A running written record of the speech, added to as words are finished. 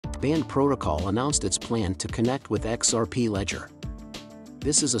Band Protocol announced its plan to connect with XRP Ledger.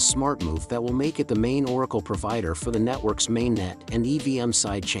 This is a smart move that will make it the main Oracle provider for the network's mainnet and EVM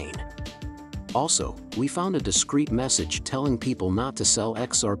sidechain. Also, we found a discreet message telling people not to sell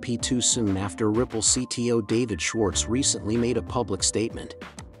XRP too soon after Ripple CTO David Schwartz recently made a public statement.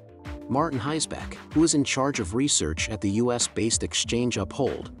 Martin Heisbeck, who is in charge of research at the US-based exchange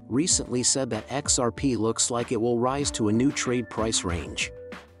Uphold, recently said that XRP looks like it will rise to a new trade price range.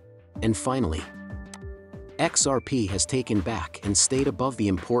 And finally, XRP has taken back and stayed above the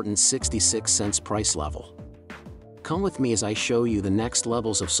important 66 cents price level. Come with me as I show you the next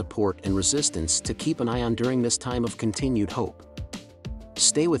levels of support and resistance to keep an eye on during this time of continued hope.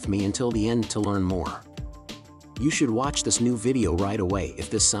 Stay with me until the end to learn more. You should watch this new video right away if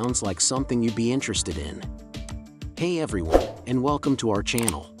this sounds like something you'd be interested in. Hey everyone, and welcome to our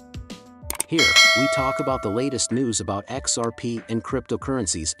channel. Here, we talk about the latest news about XRP and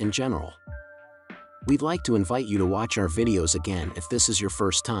cryptocurrencies in general. We'd like to invite you to watch our videos again if this is your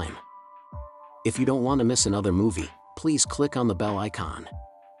first time. If you don't want to miss another movie, please click on the bell icon.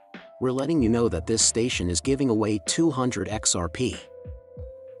 We're letting you know that this station is giving away 200 XRP.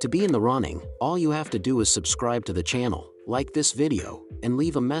 To be in the running, all you have to do is subscribe to the channel, like this video, and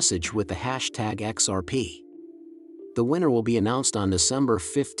leave a message with the hashtag XRP. The winner will be announced on December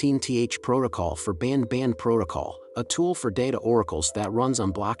 15. Protocol for Band Protocol, a tool for data oracles that runs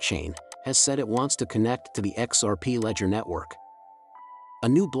on blockchain, has said it wants to connect to the XRP Ledger network. A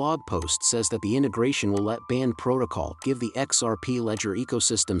new blog post says that the integration will let Band Protocol give the XRP Ledger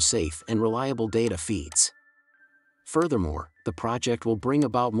ecosystem safe and reliable data feeds. Furthermore, the project will bring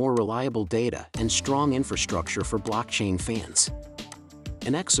about more reliable data and strong infrastructure for blockchain fans.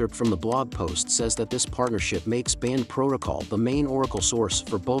 An excerpt from the blog post says that this partnership makes Band Protocol the main Oracle source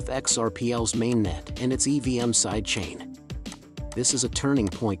for both XRPL's mainnet and its EVM sidechain. This is a turning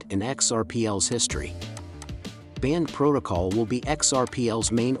point in XRPL's history. Band Protocol will be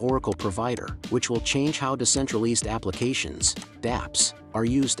XRPL's main Oracle provider, which will change how decentralized applications, dApps, are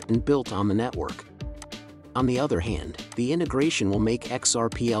used and built on the network. On the other hand, the integration will make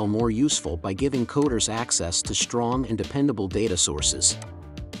XRPL more useful by giving coders access to strong and dependable data sources.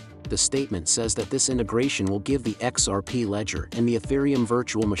 The statement says that this integration will give the XRP Ledger and the Ethereum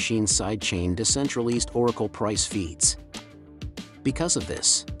virtual machine sidechain decentralized Oracle price feeds. Because of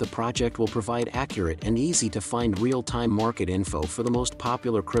this, the project will provide accurate and easy-to-find real-time market info for the most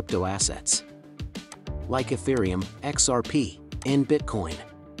popular crypto assets, like Ethereum, XRP, and Bitcoin.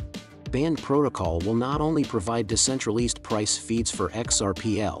 Band Protocol will not only provide decentralized price feeds for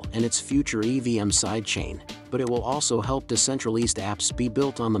XRPL and its future EVM sidechain, but it will also help decentralized apps be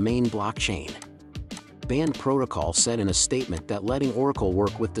built on the main blockchain. Band Protocol said in a statement that letting Oracle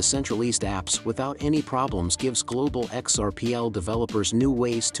work with decentralized apps without any problems gives global XRPL developers new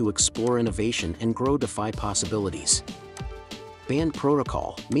ways to explore innovation and grow DeFi possibilities. Band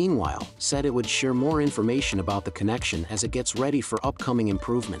Protocol, meanwhile, said it would share more information about the connection as it gets ready for upcoming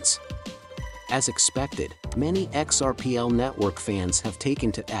improvements. As expected, many XRPL network fans have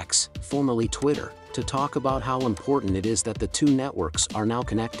taken to X, formerly Twitter, to talk about how important it is that the two networks are now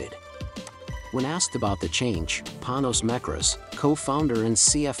connected. When asked about the change, Panos Mekras, co-founder and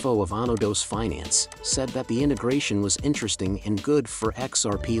CFO of Anodos Finance, said that the integration was interesting and good for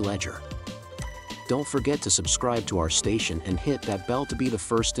XRP Ledger. Don't forget to subscribe to our station and hit that bell to be the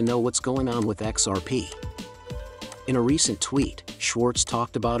first to know what's going on with XRP. In a recent tweet, Schwartz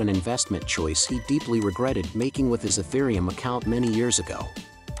talked about an investment choice he deeply regretted making with his Ethereum account many years ago.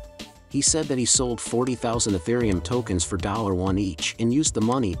 He said that he sold 40,000 Ethereum tokens for $1 each and used the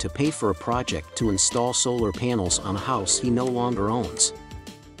money to pay for a project to install solar panels on a house he no longer owns.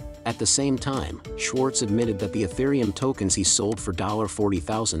 At the same time, Schwartz admitted that the Ethereum tokens he sold for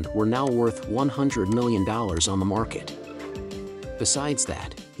 $40,000 were now worth $100 million on the market. Besides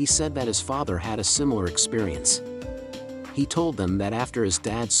that, he said that his father had a similar experience. He told them that after his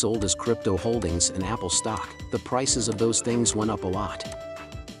dad sold his crypto holdings and Apple stock, the prices of those things went up a lot.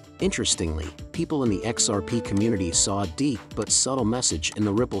 Interestingly, people in the XRP community saw a deep but subtle message in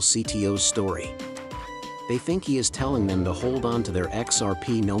the Ripple CTO's story. They think he is telling them to hold on to their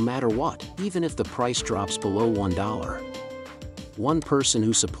XRP no matter what, even if the price drops below $1. One person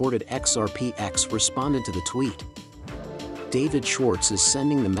who supported XRPX responded to the tweet. David Schwartz is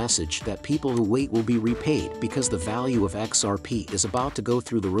sending the message that people who wait will be repaid because the value of XRP is about to go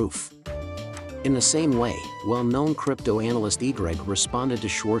through the roof. In the same way, well-known crypto analyst Y responded to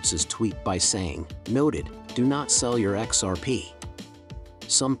Schwartz's tweet by saying, "Noted, do not sell your XRP."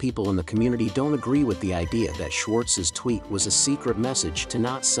 Some people in the community don't agree with the idea that Schwartz's tweet was a secret message to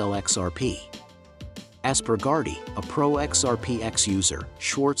not sell XRP. As per Gardy, a pro XRPX user,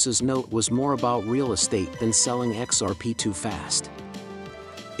 Schwartz's note was more about real estate than selling XRP too fast.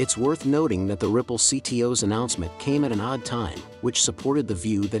 It's worth noting that the Ripple CTO's announcement came at an odd time, which supported the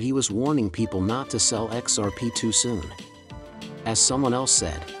view that he was warning people not to sell XRP too soon. As someone else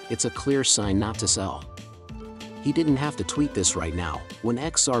said, it's a clear sign not to sell. He didn't have to tweet this right now, when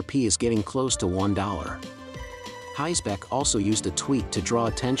XRP is getting close to $1. Heisbeck also used a tweet to draw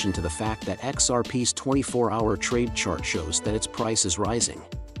attention to the fact that XRP's 24-hour trade chart shows that its price is rising.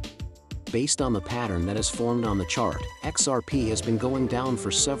 Based on the pattern that has formed on the chart, XRP has been going down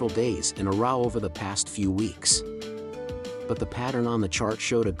for several days in a row over the past few weeks. But the pattern on the chart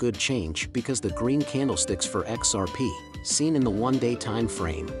showed a good change because the green candlesticks for XRP, seen in the one-day time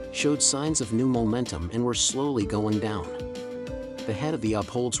frame, showed signs of new momentum and were slowly going down. The head of the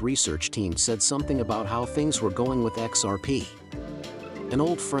Upholds research team said something about how things were going with XRP. An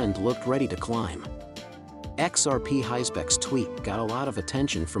old friend looked ready to climb. XRP Heisbeck's tweet got a lot of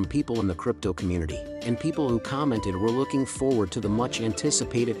attention from people in the crypto community, and people who commented were looking forward to the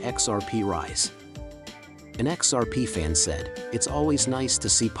much-anticipated XRP rise. An XRP fan said, "It's always nice to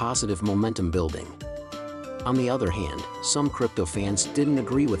see positive momentum building." On the other hand, some crypto fans didn't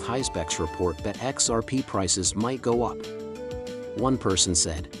agree with Heisbeck's report that XRP prices might go up. One person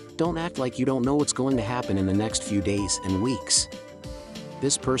said, "Don't act like you don't know what's going to happen in the next few days and weeks."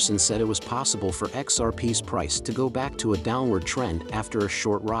 This person said it was possible for XRP's price to go back to a downward trend after a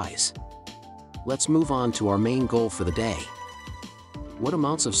short rise. Let's move on to our main goal for the day. What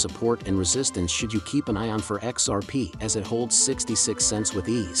amounts of support and resistance should you keep an eye on for XRP as it holds 66 cents with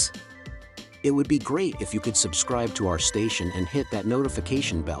ease? It would be great if you could subscribe to our station and hit that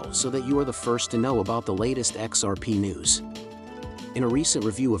notification bell so that you are the first to know about the latest XRP news. In a recent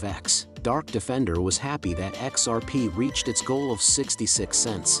review of X, Dark Defender was happy that XRP reached its goal of 66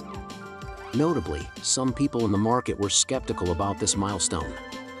 cents. Notably, some people in the market were skeptical about this milestone.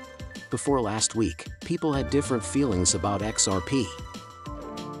 Before last week, people had different feelings about XRP,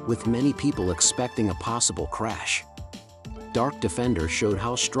 with many people expecting a possible crash. Dark Defender showed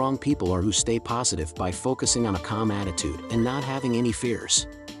how strong people are who stay positive by focusing on a calm attitude and not having any fears.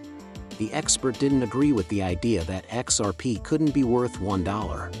 The expert didn't agree with the idea that XRP couldn't be worth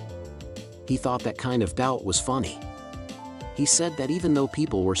 $1. He thought that kind of doubt was funny. He said that even though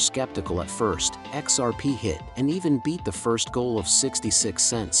people were skeptical at first, XRP hit and even beat the first goal of 66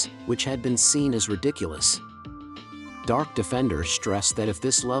 cents, which had been seen as ridiculous. Dark Defender stressed that if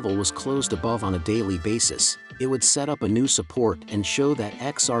this level was closed above on a daily basis, it would set up a new support and show that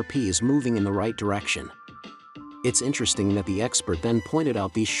XRP is moving in the right direction. It's interesting that the expert then pointed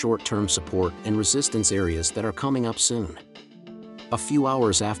out these short-term support and resistance areas that are coming up soon. A few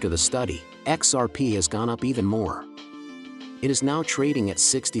hours after the study, XRP has gone up even more. It is now trading at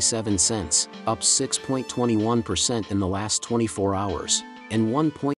 67 cents, up 6.21% in the last 24 hours, and 1.